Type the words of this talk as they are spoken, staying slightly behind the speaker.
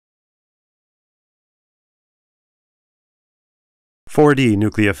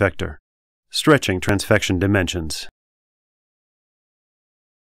4D-Nucleofector, stretching transfection dimensions.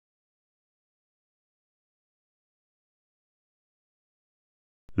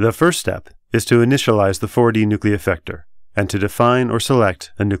 The first step is to initialize the 4D-Nucleofector and to define or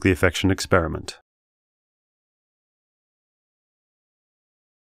select a nucleofection experiment.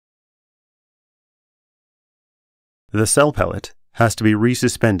 The cell pellet has to be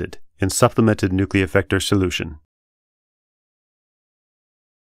resuspended in supplemented nucleofector solution.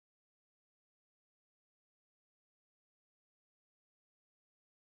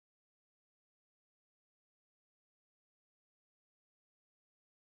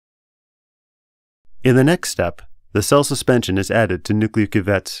 In the next step, the cell suspension is added to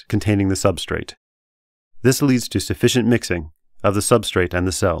nucleocuvettes containing the substrate. This leads to sufficient mixing of the substrate and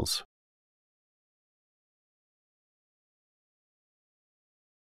the cells.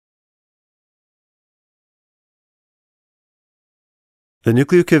 The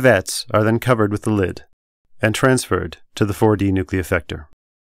nucleocuvettes are then covered with the lid and transferred to the 4D-Nucleofector.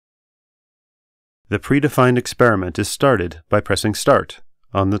 The predefined experiment is started by pressing Start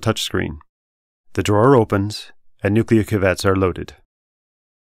on the touchscreen. The drawer opens and nucleocuvettes are loaded.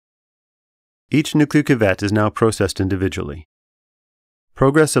 Each nucleocuvette is now processed individually.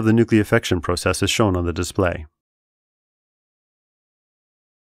 Progress of the nucleofection process is shown on the display.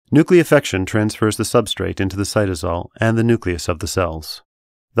 Nucleofection transfers the substrate into the cytosol and the nucleus of the cells,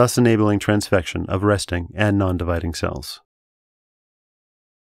 thus enabling transfection of resting and non-dividing cells.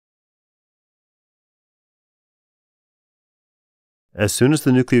 As soon as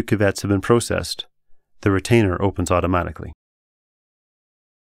the nucleocuvettes have been processed, the retainer opens automatically.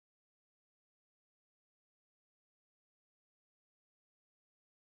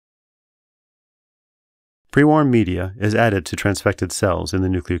 Pre-warm media is added to transfected cells in the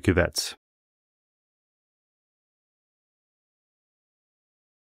nucleocuvettes.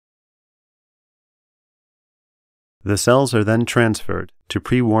 The cells are then transferred to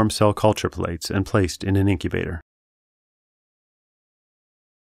pre-warm cell culture plates and placed in an incubator.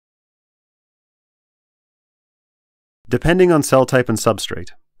 Depending on cell type and substrate,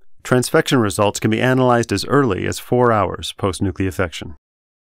 transfection results can be analyzed as early as 4 hours post-nucleofection.